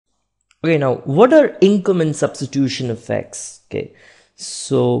Okay, now what are income and substitution effects? Okay,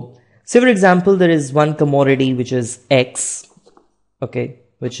 so say for example, there is one commodity which is X, okay,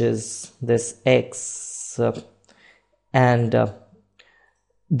 which is this X, and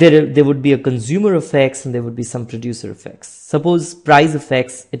there would be a consumer effects and there would be some producer effects. Suppose price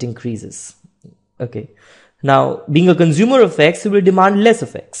effects, it increases. Okay. Now, being a consumer effects, you will demand less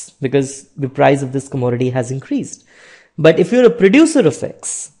effects because the price of this commodity has increased. But if you're a producer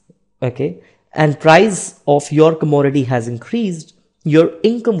effects, okay, and price of your commodity has increased, your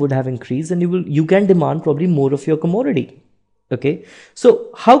income would have increased and you can demand probably more of your commodity. Okay.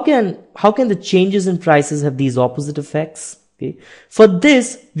 So how can the changes in prices have these opposite effects? Okay. For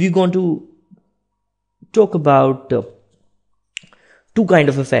this, we're going to talk about two kind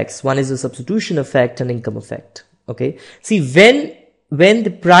of effects. One is a substitution effect and income effect. Okay. See, when the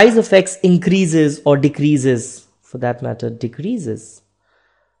price of X increases or decreases, for that matter, decreases,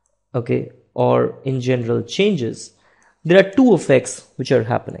 okay, or in general changes, there are two effects which are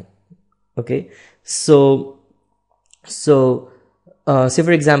happening. Okay. So say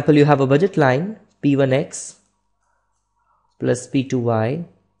for example, you have a budget line P1X plus P2Y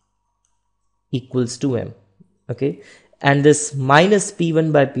equals to M. Okay. And this minus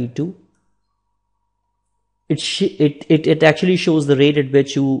P1 by P2, it actually shows the rate at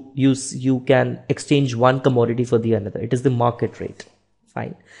which you can exchange one commodity for the another. It is the market rate.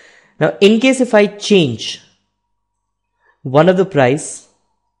 Fine. Now, in case if I change one of the price,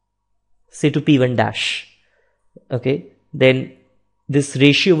 say to P1 dash, okay, then this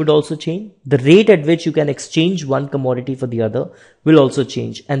ratio would also change. The rate at which you can exchange one commodity for the other will also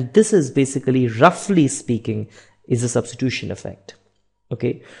change. And this is basically, roughly speaking, is a substitution effect.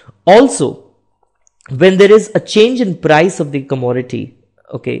 Okay. Also, when there is a change in price of the commodity,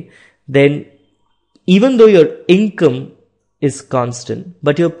 okay, then even though your income is constant,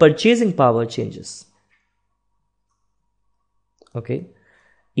 but your purchasing power changes. Okay.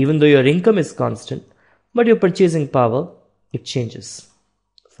 Even though your income is constant, but your purchasing power, it changes.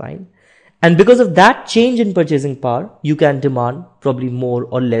 Fine. And because of that change in purchasing power, you can demand probably more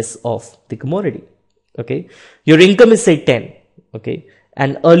or less of the commodity. Okay. Your income is say 10. Okay.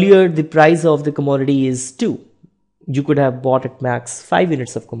 And earlier the price of the commodity is 2. You could have bought at max 5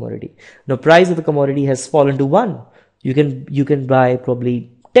 units of commodity. Now price of the commodity has fallen to 1. You can buy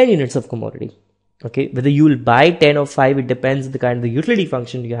probably 10 units of commodity. Okay. Whether you will buy 10 or 5, it depends on the kind of the utility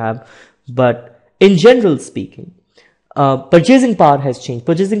function you have. But in general speaking, purchasing power has changed.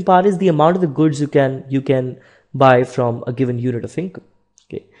 Purchasing power is the amount of the goods you can buy from a given unit of income.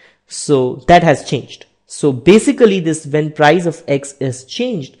 Okay. So that has changed. So basically this, when price of X is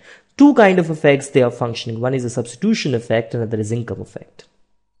changed, two kind of effects they are functioning. One is a substitution effect, another is income effect.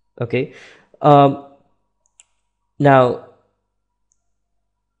 Okay. Now,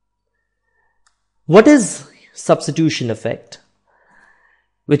 what is substitution effect?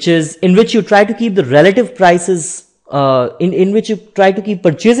 Which is in which you try to keep the relative prices, in which you try to keep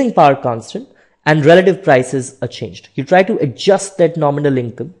purchasing power constant and relative prices are changed. You try to adjust that nominal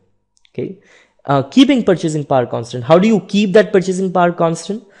income. Okay. Keeping purchasing power constant. How do you keep that purchasing power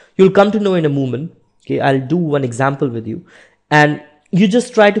constant? You'll come to know in a moment. Okay. I'll do one example with you, and you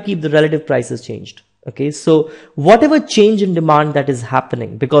just try to keep the relative prices changed. Okay. So whatever change in demand that is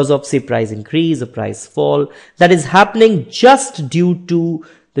happening because of say price increase or price fall, that is happening just due to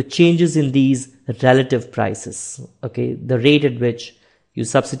the changes in these relative prices. Okay. The rate at which you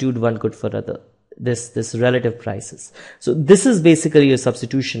substitute one good for other. This relative prices. So this is basically a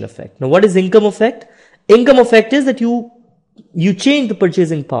substitution effect. Now what is income effect? Income effect is that you change the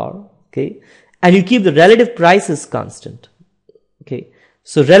purchasing power, okay, and you keep the relative prices constant. Okay.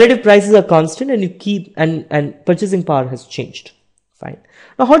 So relative prices are constant and you keep and purchasing power has changed. Fine.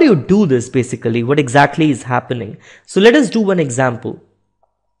 Now how do you do this basically? What exactly is happening? So let us do one example.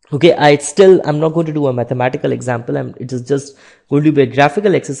 Okay, I'm not going to do a mathematical example. It is just going to be a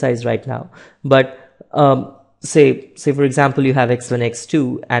graphical exercise right now. But say for example, you have X1,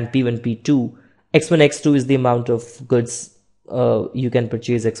 X2 and P1, P2. X1, X2 is the amount of goods you can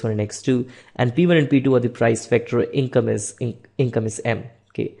purchase X1 and X2, and P1 and P2 are the price vector. Income is M.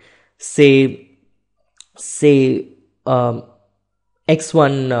 Okay, say X1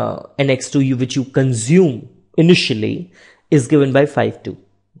 and X2 which you consume initially is given by 5, 2.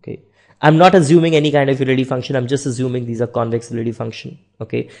 Okay. I'm not assuming any kind of utility function. I'm just assuming these are convex utility function.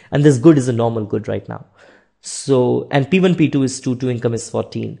 Okay. And this good is a normal good right now. So, and P1, P2 is 2, income is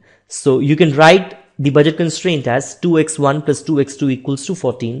 14. So you can write the budget constraint as 2x1 plus 2x2 equals to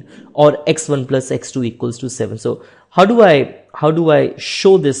 14, or x1 plus x2 equals to 7. So how do I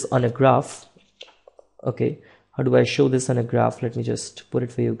show this on a graph? Okay. How do I show this on a graph? Let me just put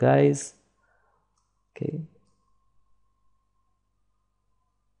it for you guys. Okay.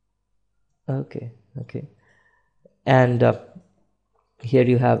 Okay. And here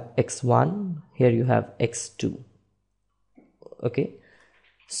you have x1, here you have x2. Okay.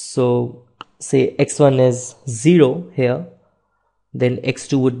 So say x1 is 0 here, then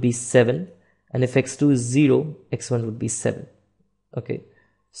x2 would be 7, and if x2 is 0, x1 would be 7. Okay.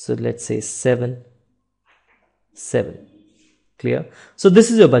 So let's say 7, 7. Clear? So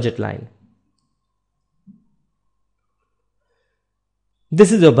this is your budget line.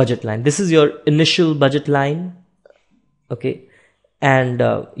 This is your budget line. This is your initial budget line. Okay. And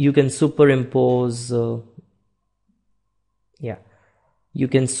you can superimpose, you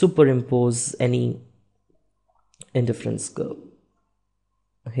can superimpose any indifference curve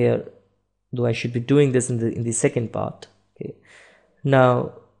here, though I should be doing this in the second part. Okay.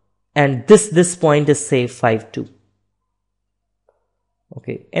 Now, and this point is say 5, 2.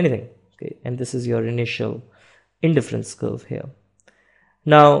 Okay, anything. Okay, and this is your initial indifference curve here.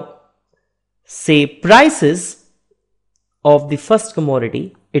 Now, say prices of the first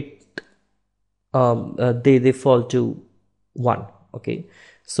commodity, they fall to 1. Okay,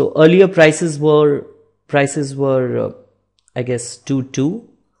 so earlier prices were I guess 2, 2.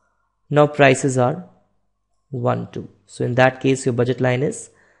 Now prices are 1, 2. So in that case, your budget line is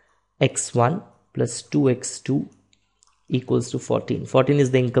x1 plus 2x2 equals to 14. 14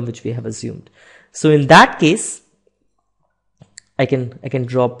 is the income which we have assumed. So in that case, I can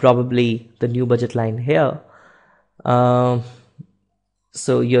draw probably the new budget line here. So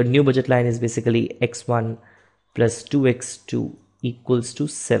your new budget line is basically x1 plus 2x2 equals to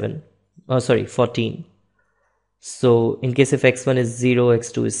 14. So in case if x1 is 0,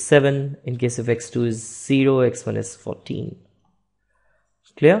 x2 is 7. In case if x2 is 0, x1 is 14.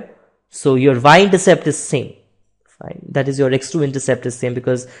 Clear? So your y-intercept is same. Fine. That is your x2 intercept is same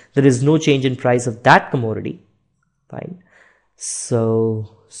because there is no change in price of that commodity. Fine.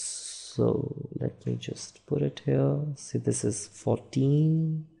 So let me just put it here. See, this is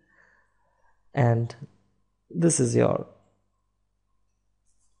 14 and this is your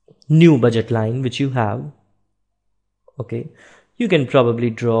new budget line which you have. Okay, you can probably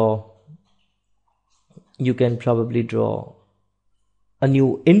draw a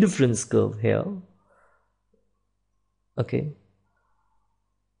new indifference curve here. Okay,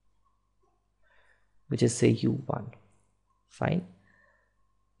 which is say u1. Fine,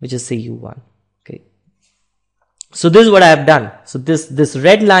 which is say u1. Okay, so this is what I have done. So this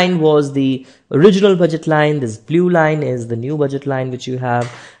red line was the original budget line. This blue line is the new budget line which you have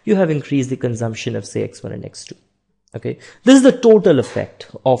increased the consumption of say x1 and x2. Okay, this is the total effect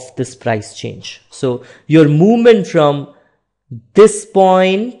of this price change. So your movement from this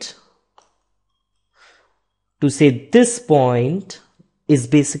point to say this point is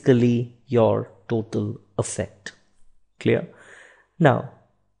basically your total effect. Clear? Now,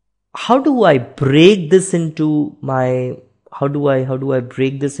 how do I break this into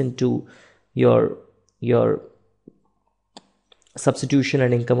your substitution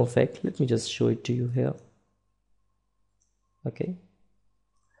and income effect? Let me just show it to you here. Okay,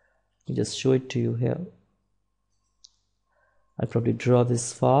 let me just show it to you here. I'll probably draw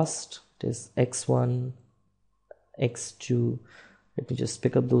this fast. It is x1, x2. Let me just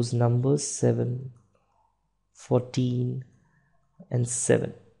pick up those numbers, 7, 14 and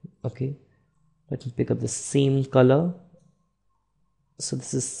 7. Okay, let me pick up the same color. So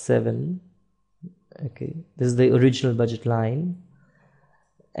this is 7. Okay, this is the original budget line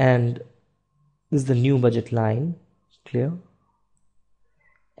and this is the new budget line. Clear?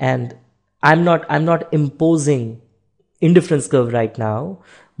 And I'm not imposing indifference curve right now,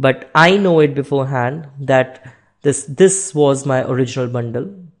 but I know it beforehand that this was my original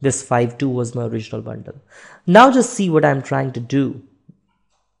bundle. This 5-2 was my original bundle. Now just see what I'm trying to do.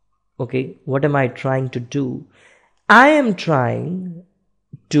 Okay, what am I trying to do? I am trying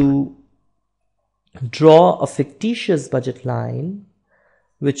to draw a fictitious budget line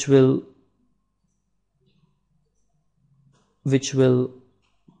which will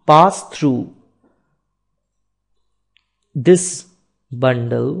pass through this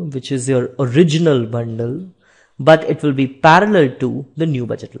bundle, which is your original bundle, but it will be parallel to the new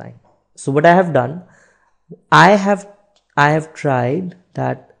budget line. So what I have done, I have tried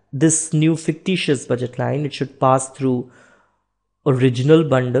that this new fictitious budget line, it should pass through original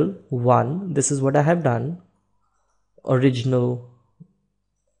bundle 1. This is what I have done. Original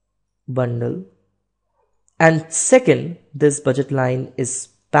bundle. And second, this budget line is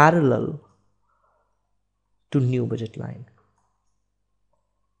parallel to new budget line.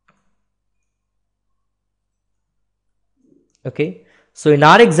 Okay. So in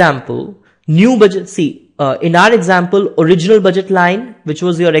our example, new budget, see, in our example, original budget line, which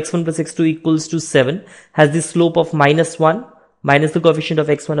was your x1 plus x2 equals to 7, has the slope of -1 minus the coefficient of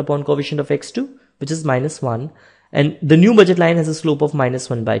x1 upon coefficient of x2, which is -1. And the new budget line has a slope of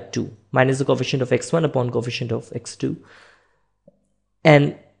 -1 by 2 minus the coefficient of x1 upon coefficient of x2.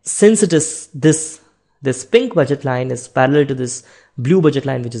 And since it is this pink budget line is parallel to this blue budget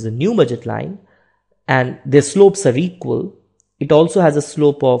line, which is a new budget line, and their slopes are equal, it also has a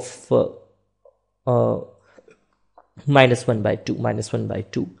slope of -1 by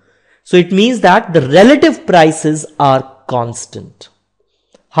 2. So it means that the relative prices are constant.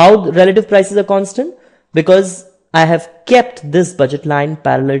 How the relative prices are constant? Because I have kept this budget line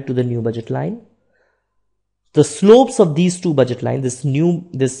parallel to the new budget line. The slopes of these two budget lines,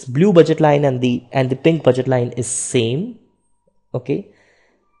 this blue budget line and the pink budget line is same. Okay.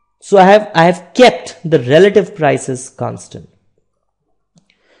 So I have kept the relative prices constant.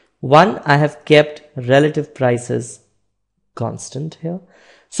 I have kept relative prices constant here.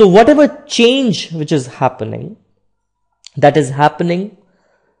 So whatever change which is happening, that is happening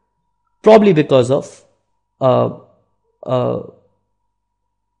probably because of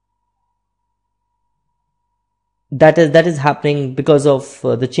that is happening because of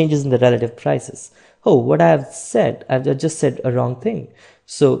the changes in the relative prices. Oh, what I have said, I've just said a wrong thing.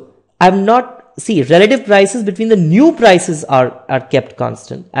 So I'm not, see, relative prices between the new prices are kept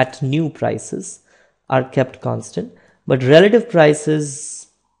constant, at new prices are kept constant, but relative prices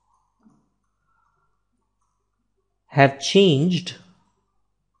have changed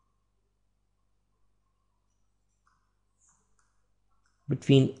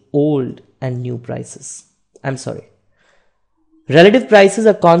between old and new prices. I'm sorry. Relative prices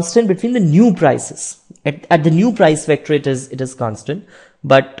are constant between the new prices. At the new price vector, it is constant,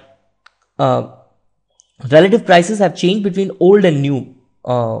 but relative prices have changed between old and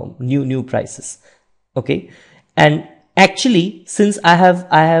new prices. Okay, and actually, since I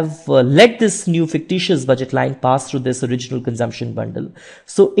have let this new fictitious budget line pass through this original consumption bundle,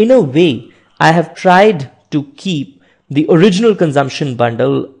 so in a way, I have tried to keep the original consumption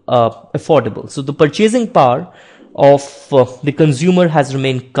bundle affordable. So the purchasing power of the consumer has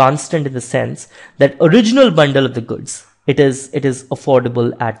remained constant in the sense that original bundle of the goods, it is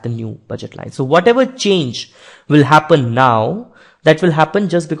affordable at the new budget line. So whatever change will happen now, that will happen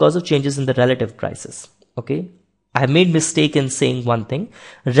just because of changes in the relative prices. Okay, I have made mistake in saying one thing.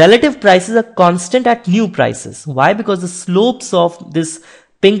 Relative prices are constant at new prices. Why? Because the slopes of this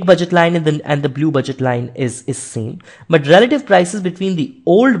pink budget line and the blue budget line is same, but relative prices between the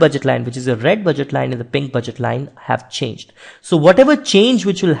old budget line, which is a red budget line, and the pink budget line have changed. So whatever change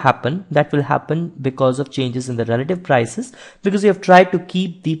which will happen, that will happen because of changes in the relative prices, because we have tried to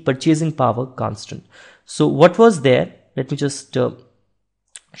keep the purchasing power constant. So what was there? Let me just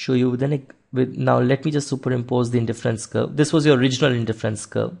show you now let me just superimpose the indifference curve. This was your original indifference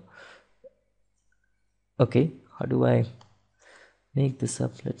curve. Okay, how do I make this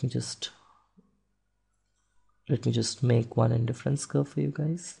up? Let me just make one indifference curve for you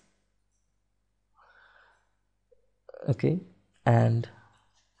guys. Okay, and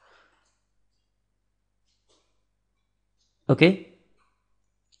okay,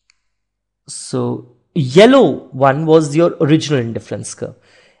 so yellow one was your original indifference curve,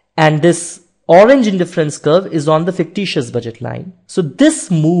 and this orange indifference curve is on the fictitious budget line. So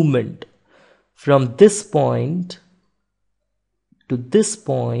this movement from this point to this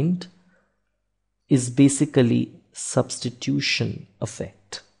point is basically substitution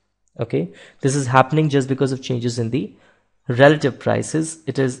effect. Okay, this is happening just because of changes in the relative prices.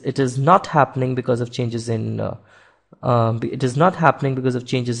 It is not happening because of changes in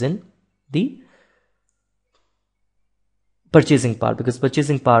the purchasing power, because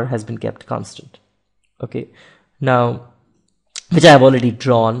purchasing power has been kept constant. Okay, now, which I have already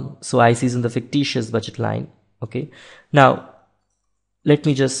drawn. So IC is in the fictitious budget line. Okay, now let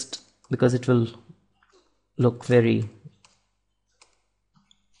me just, because it will look very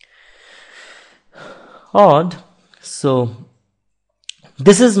odd. So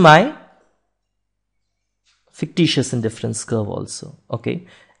this is my fictitious indifference curve also. Okay,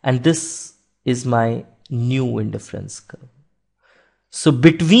 and this is my new indifference curve. So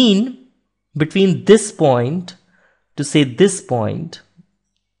between this point to say this point,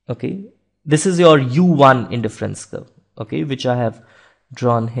 okay, this is your U1 indifference curve, okay, which I have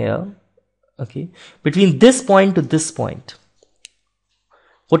drawn here. Okay, between this point to this point,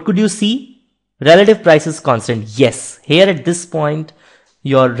 what could you see? Relative price is constant. Yes, here at this point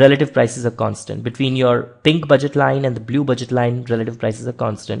your relative prices are constant. Between your pink budget line and the blue budget line, relative prices are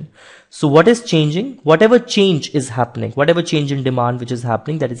constant. So what is changing? Whatever change is happening, whatever change in demand which is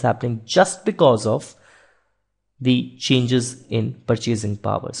happening, that is happening just because of the changes in purchasing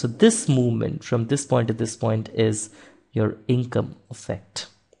power. So this movement from this point to this point is your income effect.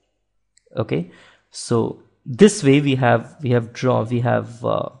 Okay, so this way we have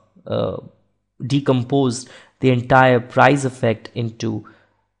decomposed the entire price effect into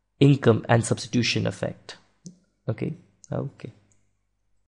income and substitution effect. Okay.